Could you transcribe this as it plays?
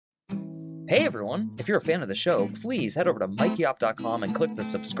Hey everyone! If you're a fan of the show, please head over to mikeyop.com and click the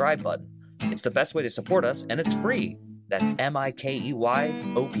subscribe button. It's the best way to support us, and it's free. That's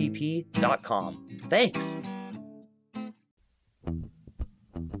MIKEYOPP.com. Thanks!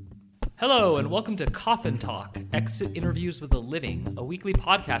 Hello, and welcome to Coffin Talk, Exit Interviews with the Living, a weekly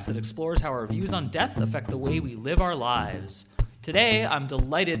podcast that explores how our views on death affect the way we live our lives. Today, I'm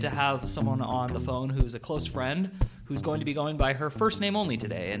delighted to have someone on the phone who's a close friend, who's going to be going by her first name only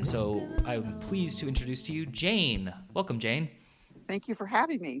today, and so I'm pleased to introduce to you Jayne. Welcome, Jayne. Thank you for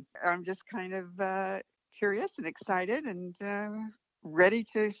having me. I'm just kind of curious and excited and ready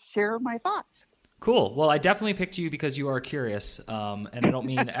to share my thoughts. Cool. Well, I definitely picked you because you are curious, and I don't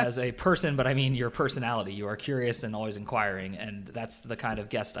mean as a person, but I mean your personality. You are curious and always inquiring, and that's the kind of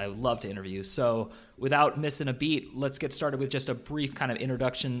guest I love to interview. So without missing a beat, let's get started with just a brief kind of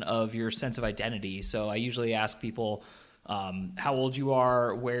introduction of your sense of identity. So I usually ask people how old you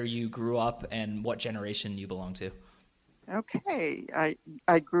are, where you grew up, and what generation you belong to. Okay.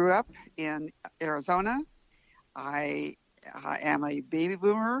 I grew up in Arizona. I am a baby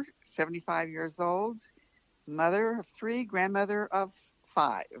boomer, 75 years old, mother of 3, grandmother of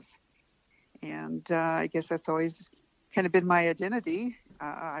 5. And I guess that's always kind of been my identity.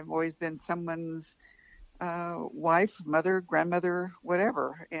 I've always been someone's wife, mother, grandmother,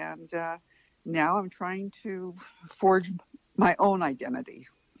 whatever. And now I'm trying to forge my own identity.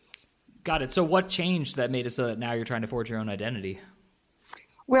 Got it. So what changed that made it so that now you're trying to forge your own identity?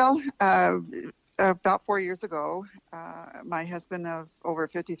 Well, about 4 years ago, my husband of over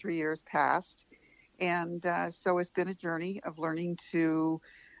 53 years passed. And so it's been a journey of learning to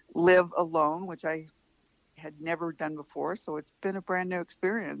live alone, which I had never done before. So it's been a brand new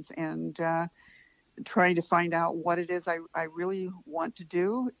experience and trying to find out what it is I really want to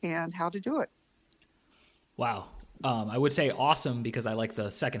do and how to do it. Wow. I would say awesome because I like the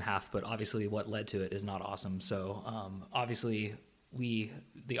second half, but obviously what led to it is not awesome. So obviously we,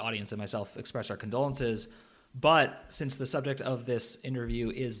 the audience and myself, express our condolences. But since the subject of this interview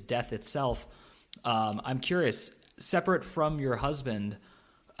is death itself, I'm curious, separate from your husband,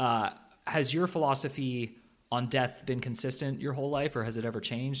 has your philosophy on death been consistent your whole life, or has it ever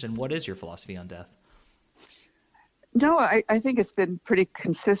changed? And what is your philosophy on death? No, I think it's been pretty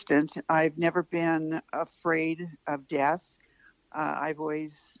consistent. I've never been afraid of death. I've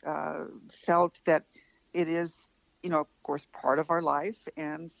always felt that it is, of course, part of our life.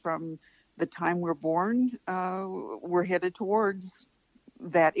 And from the time we're born, we're headed towards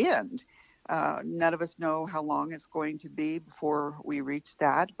that end. None of us know how long it's going to be before we reach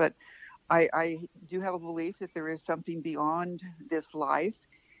that. But I do have a belief that there is something beyond this life.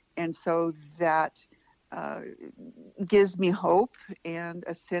 And so that gives me hope and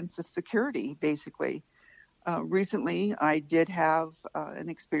a sense of security, basically. Recently, I did have an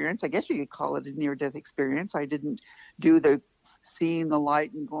experience. I guess you could call it a near-death experience. I didn't do the seeing the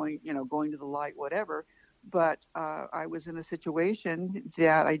light and going to the light, whatever. But I was in a situation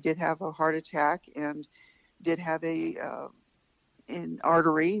that I did have a heart attack and did have an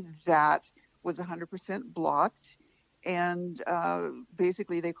artery that was 100% blocked. And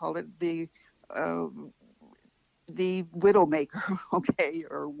basically, they called it the widowmaker, okay,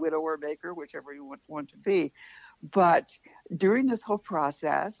 or widower maker, whichever you want to be. But during this whole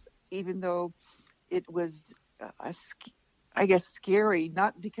process, even though it was, I guess, scary,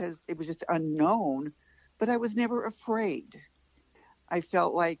 not because it was just unknown, but I was never afraid. I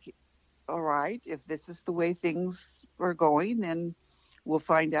felt like, all right, if this is the way things are going, then we'll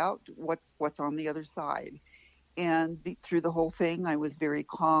find out what's on the other side. And through the whole thing, I was very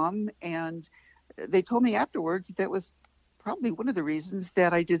calm, and they told me afterwards that was probably one of the reasons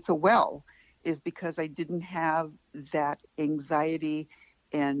that I did so well, is because I didn't have that anxiety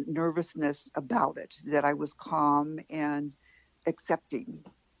and nervousness about it, that I was calm and accepting.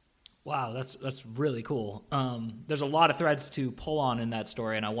 Wow, that's really cool. There's a lot of threads to pull on in that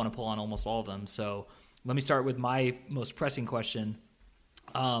story, and I want to pull on almost all of them. So let me start with my most pressing question.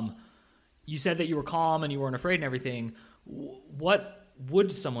 You said that you were calm and you weren't afraid and everything. What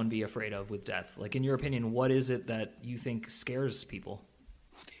would someone be afraid of with death? Like, in your opinion, what is it that you think scares people?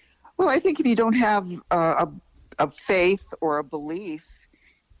 Well, I think if you don't have a faith or a belief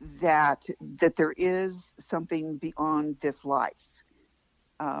that there is something beyond this life,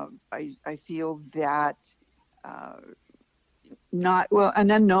 I feel that an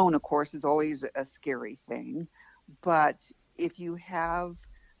unknown, of course, is always a scary thing. But if you have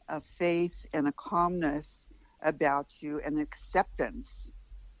a faith and a calmness about you and acceptance,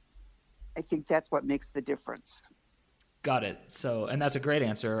 I think that's what makes the difference. Got it. So, and that's a great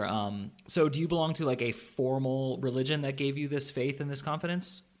answer. So do you belong to like a formal religion that gave you this faith and this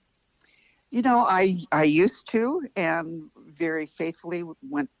confidence? I used to, and very faithfully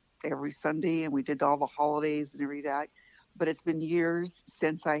went every Sunday, and we did all the holidays and every that. But it's been years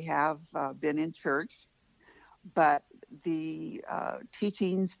since I have been in church. But the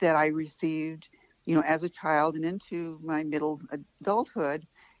teachings that I received, as a child and into my middle adulthood,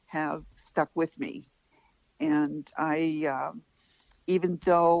 have stuck with me. And even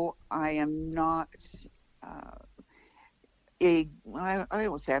though I am not uh, I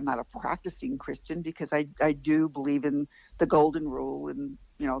don't say I'm not a practicing Christian, because I do believe in the golden rule and,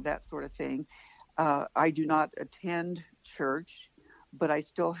 that sort of thing. I do not attend church, but I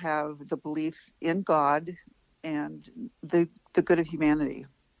still have the belief in God and the good of humanity.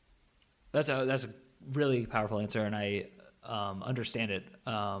 That's a really powerful answer, and I understand it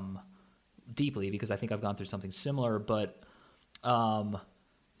deeply, because I think I've gone through something similar. But I'm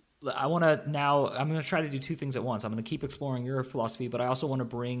going to try to do two things at once. I'm going to keep exploring your philosophy, but I also want to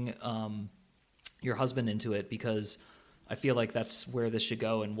bring your husband into it, because I feel like that's where this should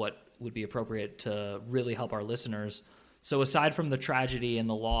go and what would be appropriate to really help our listeners. So aside from the tragedy and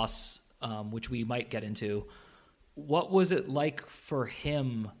the loss, which we might get into, what was it like for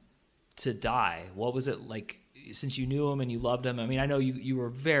him to die? What was it like, since you knew him and you loved him? I mean, I know you were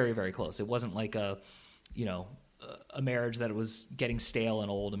very, very close. It wasn't like a marriage that was getting stale and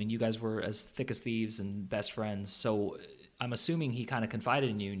old. I mean, you guys were as thick as thieves and best friends. So I'm assuming he kind of confided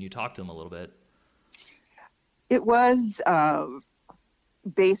in you and you talked to him a little bit. It was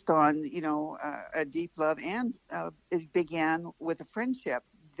based on, a deep love, and it began with a friendship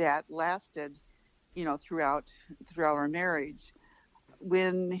that lasted, throughout our marriage.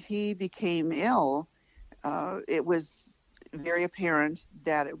 When he became ill, it was very apparent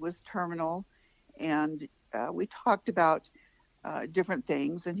that it was terminal, and we talked about different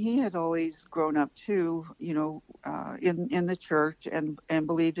things. And he had always grown up too, in the church, and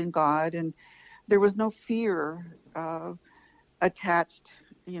believed in God, and there was no fear attached,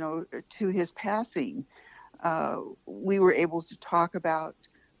 to his passing. We were able to talk about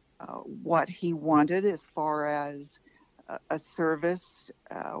what he wanted as far as a service,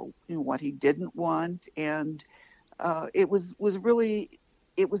 what he didn't want, and it was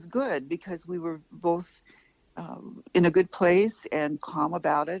good, because we were both in a good place and calm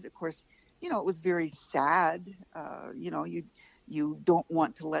about it. Of course, it was very sad. You don't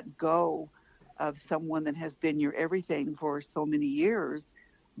want to let go of someone that has been your everything for so many years,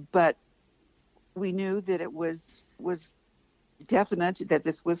 but we knew that it was definite that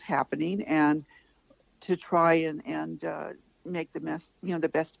this was happening, and to try and make the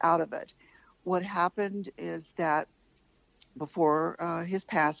best out of it. What happened is that before his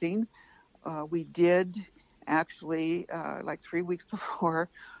passing, we did actually, like 3 weeks before,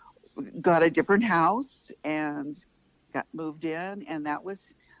 got a different house and got moved in, and that was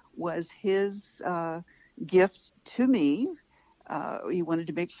his gift to me. He wanted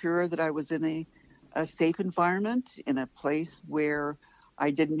to make sure that I was in a safe environment, in a place where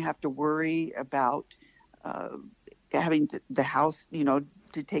I didn't have to worry about having the house,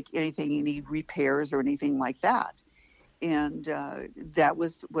 to take any repairs or anything like that. And that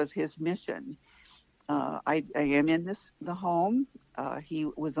was his mission. I am in the home. He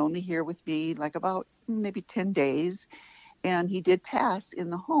was only here with me like about maybe 10 days, and he did pass in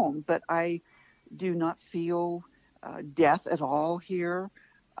the home, but I do not feel death at all here.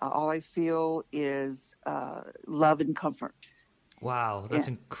 All I feel is love and comfort. Wow, that's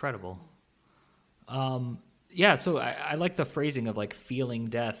incredible. Yeah, so I like the phrasing of like feeling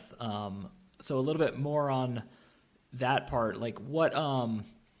death. So a little bit more on that part. Like what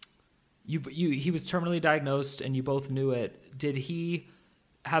he was terminally diagnosed and you both knew it. Did he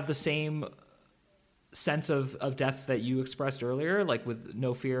have the same sense of death that you expressed earlier, like with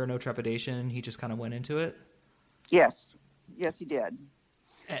no fear, no trepidation? He just kind of went into it? Yes, he did.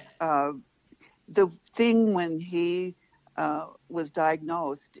 The thing when he was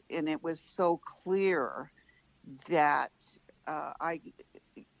diagnosed, and it was so clear that I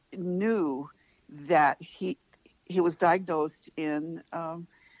knew that he was diagnosed in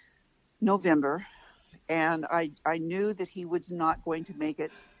November, and I knew that he was not going to make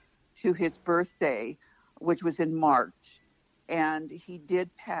it to his birthday, which was in March, and he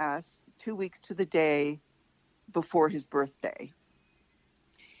did pass 2 weeks to the day before his birthday.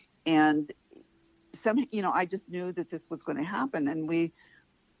 And I just knew that this was going to happen. And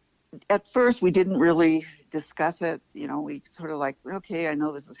at first we didn't really discuss it. We sort of like, okay, I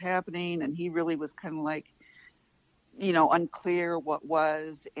know this is happening. And he really was kind of like, unclear what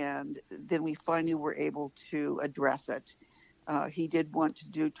was. And then we finally were able to address it. He did want to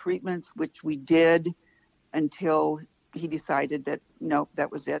do treatments, which we did until he decided that nope,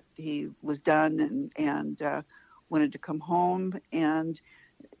 that was it. He was done and wanted to come home, and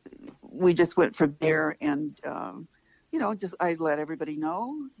we just went from there. And just I let everybody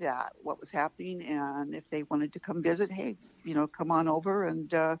know that what was happening, and if they wanted to come visit, hey, come on over and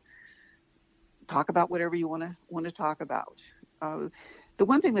talk about whatever you want to talk about. The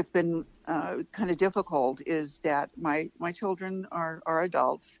one thing that's been kind of difficult is that my children are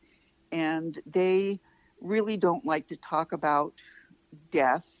adults, and they really don't like to talk about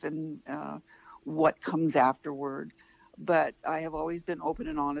death and what comes afterward. But I have always been open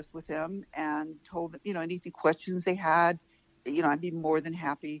and honest with them and told them, anything questions they had, I'd be more than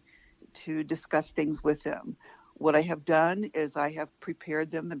happy to discuss things with them. What I have done is I have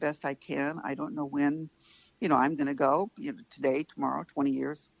prepared them the best I can. I don't know when, I'm going to go, today, tomorrow, 20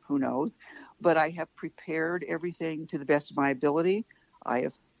 years, who knows? But I have prepared everything to the best of my ability. I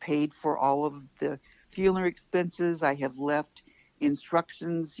have paid for all of the funeral expenses. I have left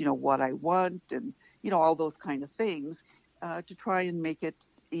instructions, what I want and, all those kind of things to try and make it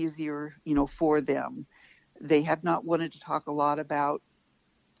easier, for them. They have not wanted to talk a lot about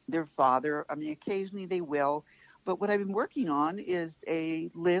their father. I mean, occasionally they will. But what I've been working on is a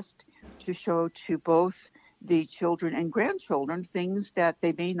list to show to both the children and grandchildren things that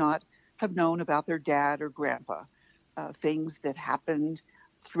they may not have known about their dad or grandpa, things that happened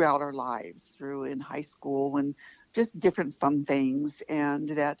throughout our lives, through in high school, and just different fun things. And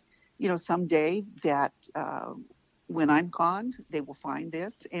that, someday that when I'm gone, they will find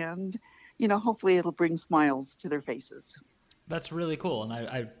this, and, hopefully it'll bring smiles to their faces. That's really cool, and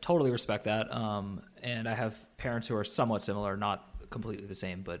I totally respect that. And I have parents who are somewhat similar, not completely the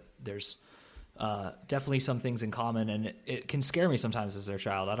same, but there's definitely some things in common, and it can scare me sometimes as their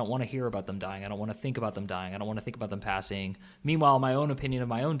child. I don't want to hear about them dying. I don't want to think about them dying. I don't want to think about them passing. Meanwhile, my own opinion of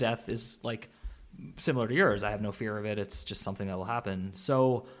my own death is like similar to yours. I have no fear of it. It's just something that will happen.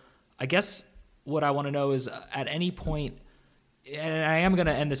 So I guess what I want to know is at any point, and I am going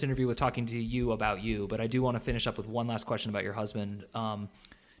to end this interview with talking to you about you, but I do want to finish up with one last question about your husband.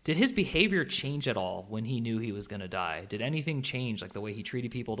 Did his behavior change at all when he knew he was going to die? Did anything change, like the way he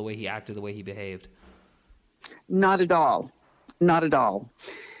treated people, the way he acted, the way he behaved? Not at all. Not at all.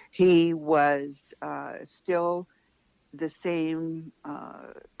 He was still the same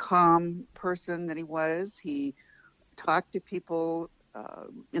calm person that he was. He talked to people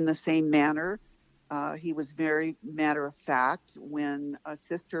in the same manner. He was very matter of fact. When a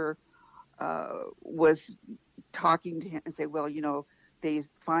sister was talking to him and say, well, they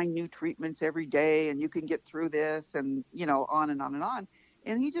find new treatments every day and you can get through this, and, on and on and on.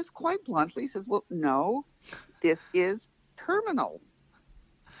 And he just quite bluntly says, well, no, this is terminal.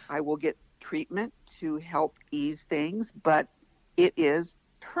 I will get treatment to help ease things, but it is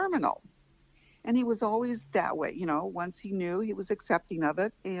terminal. And he was always that way. Once he knew, he was accepting of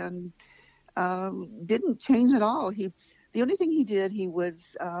it and didn't change at all. The only thing he did, he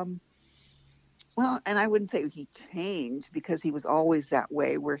was, and I wouldn't say he changed, because he was always that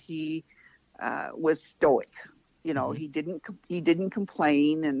way, where he was stoic. Mm-hmm. He didn't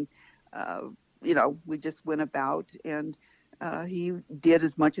complain, and we just went about, and he did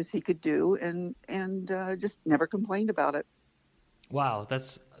as much as he could do, and just never complained about it. Wow,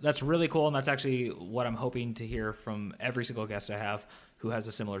 that's really cool, and that's actually what I'm hoping to hear from every single guest I have who has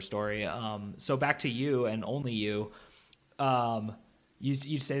a similar story. So back to you and only you.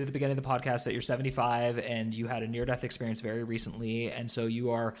 You said at the beginning of the podcast that you're 75 and you had a near-death experience very recently, and so you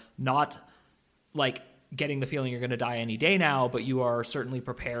are not like getting the feeling you're going to die any day now, but you are certainly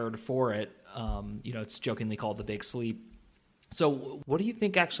prepared for it. It's jokingly called the big sleep. So what do you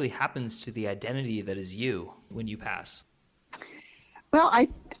think actually happens to the identity that is you when you pass? Well,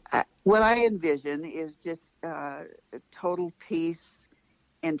 what I envision is just total peace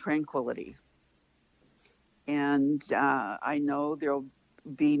and tranquility. And I know there'll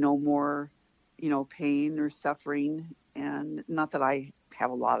be no more, pain or suffering. And not that I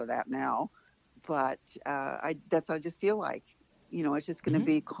have a lot of that now, but that's what I just feel like. It's just going to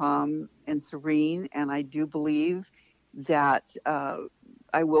be calm and serene. And I do believe that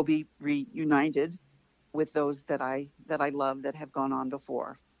I will be reunited with those that I love that have gone on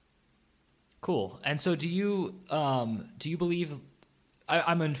before. Cool. And so do you believe,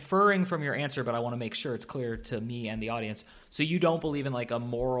 I'm inferring from your answer, but I want to make sure it's clear to me and the audience. So you don't believe in like a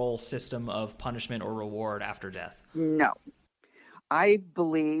moral system of punishment or reward after death? No. I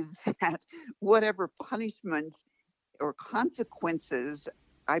believe that whatever punishment or consequences,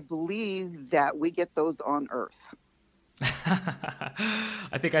 I believe that we get those on earth.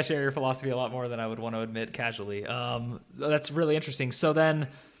 I think I share your philosophy a lot more than I would want to admit casually. That's really interesting. So then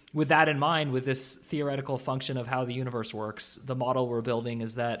with that in mind, with this theoretical function of how the universe works, the model we're building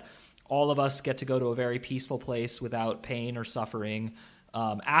is that all of us get to go to a very peaceful place without pain or suffering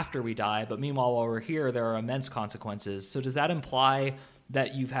after we die. But meanwhile, while we're here, there are immense consequences. So does that imply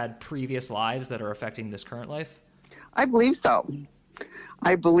that you've had previous lives that are affecting this current life? I believe so.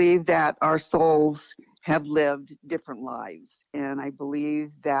 I believe that our souls have lived different lives. And I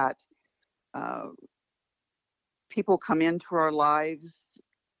believe that people come into our lives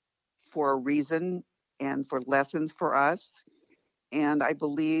for a reason and for lessons for us. And I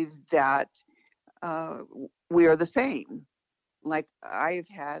believe that we are the same. Like I've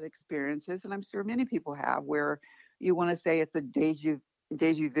had experiences, and I'm sure many people have, where you want to say it's a deja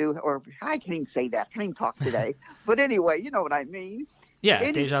vu, or I can't even say that. I can't even talk today. But anyway, you know what I mean.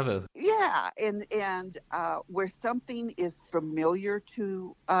 Yeah, deja vu. Yeah, and where something is familiar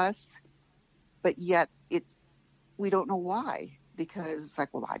to us, but yet we don't know why, because it's like,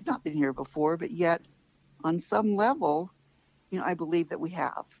 well, I've not been here before, but yet on some level, I believe that we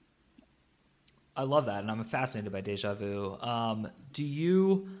have. I love that, and I'm fascinated by deja vu. Do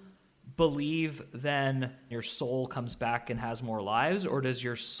you believe then your soul comes back and has more lives, or does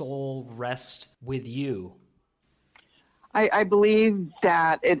your soul rest with you? I believe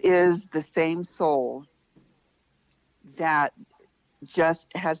that it is the same soul that just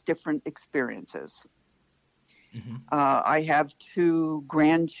has different experiences. Mm-hmm. I have 2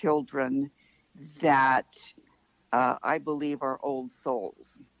 grandchildren that I believe are old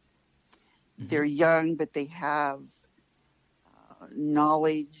souls. Mm-hmm. They're young, but they have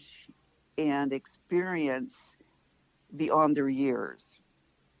knowledge and experience beyond their years.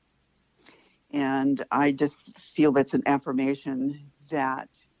 And I just feel that's an affirmation that,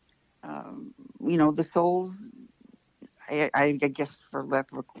 the souls, I guess for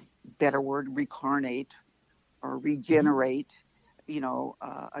lack of a better word, reincarnate or regenerate,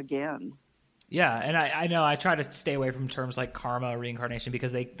 again. Yeah, and I know I try to stay away from terms like karma, reincarnation,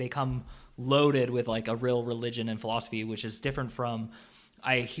 because they come loaded with like a real religion and philosophy, which is different from,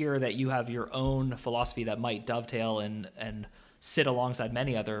 I hear that you have your own philosophy that might dovetail and sit alongside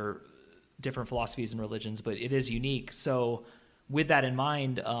many other different philosophies and religions, but it is unique. So with that in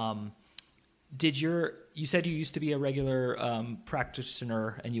mind, you said you used to be a regular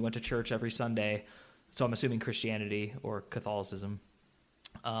practitioner and you went to church every Sunday. So I'm assuming Christianity or Catholicism.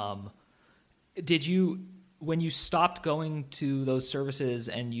 Did you, when you stopped going to those services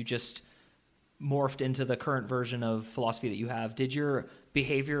and you just morphed into the current version of philosophy that you have, did your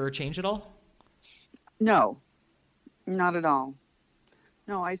behavior change at all? No, not at all.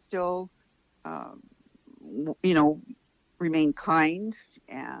 No, I still, remain kind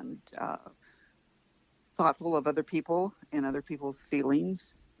and thoughtful of other people and other people's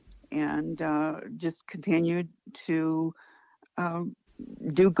feelings, and just continued to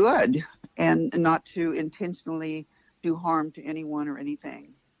do good and not to intentionally do harm to anyone or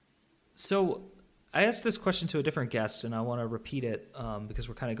anything. So I asked this question to a different guest, and I want to repeat it because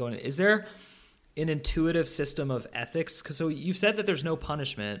we're kind of going, is there an intuitive system of ethics? Because so you've said that there's no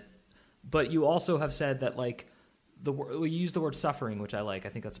punishment, but you also have said that like you use the word suffering, which I like. I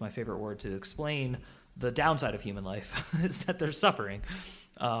think that's my favorite word to explain the downside of human life is that there's suffering.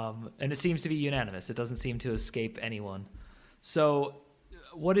 And it seems to be unanimous. It doesn't seem to escape anyone. So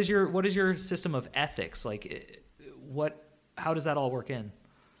what is your system of ethics? Like how does that all work in?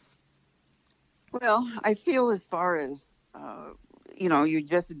 Well, I feel as far as, you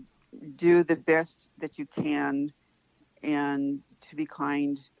just do the best that you can and to be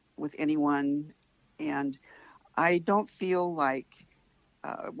kind with anyone. And I don't feel like,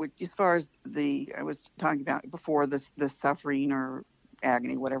 as far as I was talking about before, the suffering or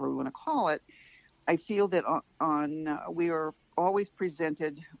agony, whatever we want to call it, I feel that we are always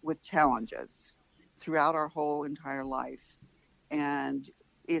presented with challenges throughout our whole entire life. And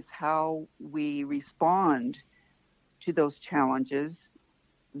it's how we respond to those challenges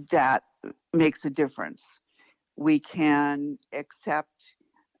that makes a difference. We can accept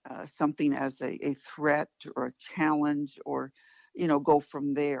something as a threat or a challenge or, go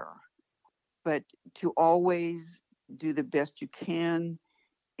from there. But to always do the best you can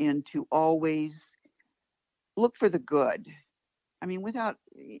and to always look for the good. I mean, without,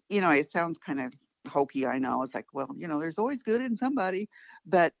 it sounds kind of hokey, I know. It's like, well, there's always good in somebody,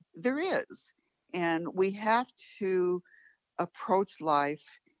 but there is. And we have to approach life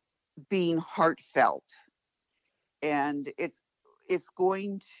being heartfelt. And it's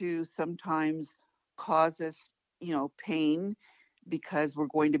going to sometimes cause us, pain because we're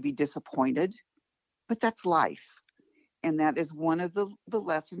going to be disappointed, but that's life. And that is one of the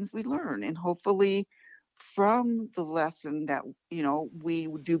lessons we learn. And hopefully from the lesson that, we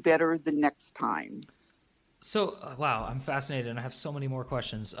do better the next time. So, wow, I'm fascinated, and I have so many more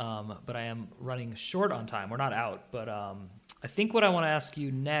questions, but I am running short on time. We're not out, but I think what I want to ask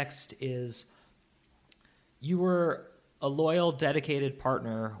you next is, you were a loyal, dedicated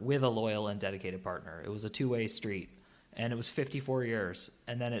partner with a loyal and dedicated partner. It was a two-way street, and it was 54 years,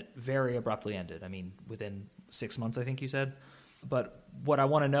 and then it very abruptly ended. I mean, within 6 months, I think you said. But what I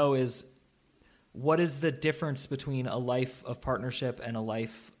want to know is, what is the difference between a life of partnership and a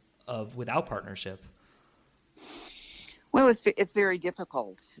life of without partnership? Well, it's very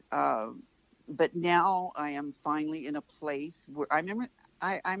difficult, but now I am finally in a place where I'm in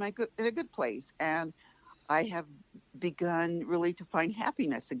a good place, and I have begun really to find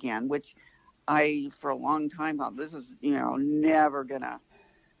happiness again, which I for a long time thought this is never gonna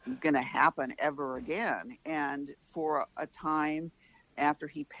happen ever again. And for a time after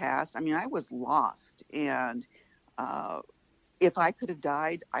he passed, I mean, I was lost, and if I could have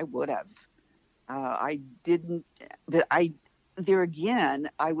died, I would have. I didn't, but there again,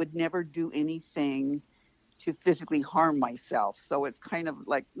 I would never do anything to physically harm myself. So it's kind of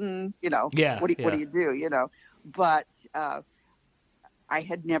like, Yeah, what do you do, But I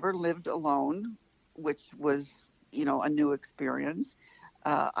had never lived alone, which was, a new experience.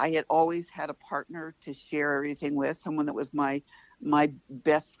 I had always had a partner to share everything with, someone that was my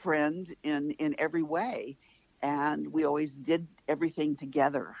best friend in every way. And we always did everything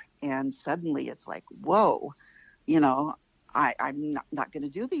together. And suddenly it's like, whoa, I'm not going to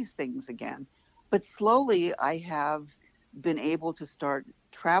do these things again. But slowly I have been able to start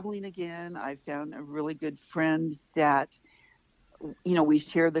traveling again. I found a really good friend that, we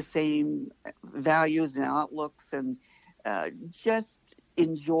share the same values and outlooks, and just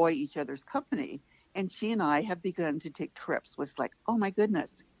enjoy each other's company. And she and I have begun to take trips. Was like, oh my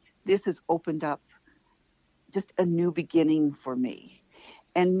goodness, this has opened up just a new beginning for me.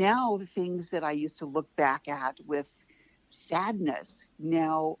 And now the things that I used to look back at with sadness,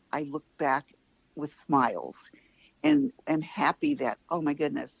 now I look back with smiles and am happy that, oh my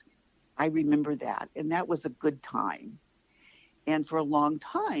goodness, I remember that. And that was a good time. And for a long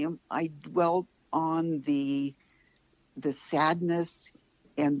time, I dwelt on the sadness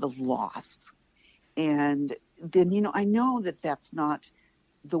and the loss. And then, I know that that's not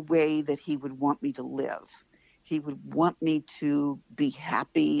the way that he would want me to live. He would want me to be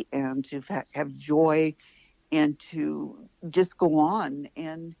happy and to have joy and to just go on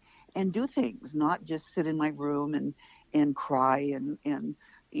and do things, not just sit in my room and cry and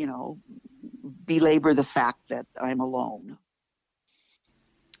belabor the fact that I'm alone.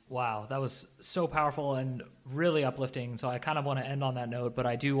 Wow, that was so powerful and really uplifting. So I kind of want to end on that note, but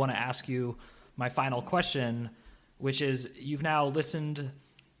I do want to ask you my final question, which is, you've now listened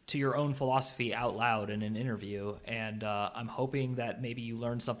to your own philosophy out loud in an interview, and I'm hoping that maybe you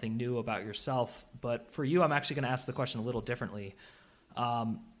learned something new about yourself. But for you, I'm actually going to ask the question a little differently.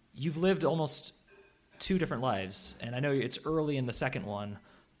 You've lived almost 2 different lives, and I know it's early in the second one,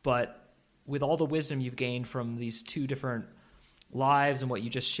 but with all the wisdom you've gained from these 2 different lives and what you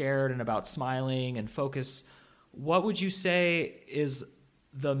just shared and about smiling and focus, what would you say is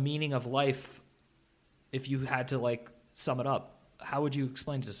the meaning of life if you had to sum it up? How would you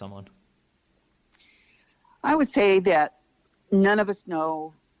explain it to someone? I would say that none of us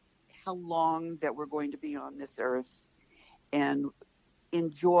know how long that we're going to be on this earth, and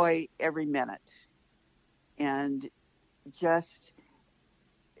enjoy every minute and just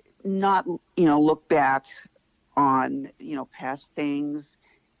not, look back on, past things.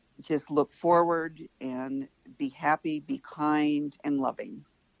 Just look forward and be happy, be kind, and loving.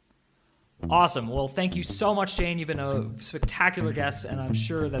 Awesome. Well, thank you so much, Jayne. You've been a spectacular guest, and I'm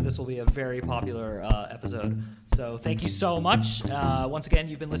sure that this will be a very popular episode. So thank you so much. Once again,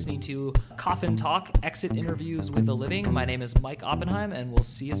 you've been listening to Coffin Talk, Exit Interviews with the Living. My name is Mike Oppenheim, and we'll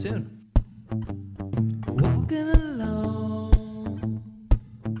see you soon.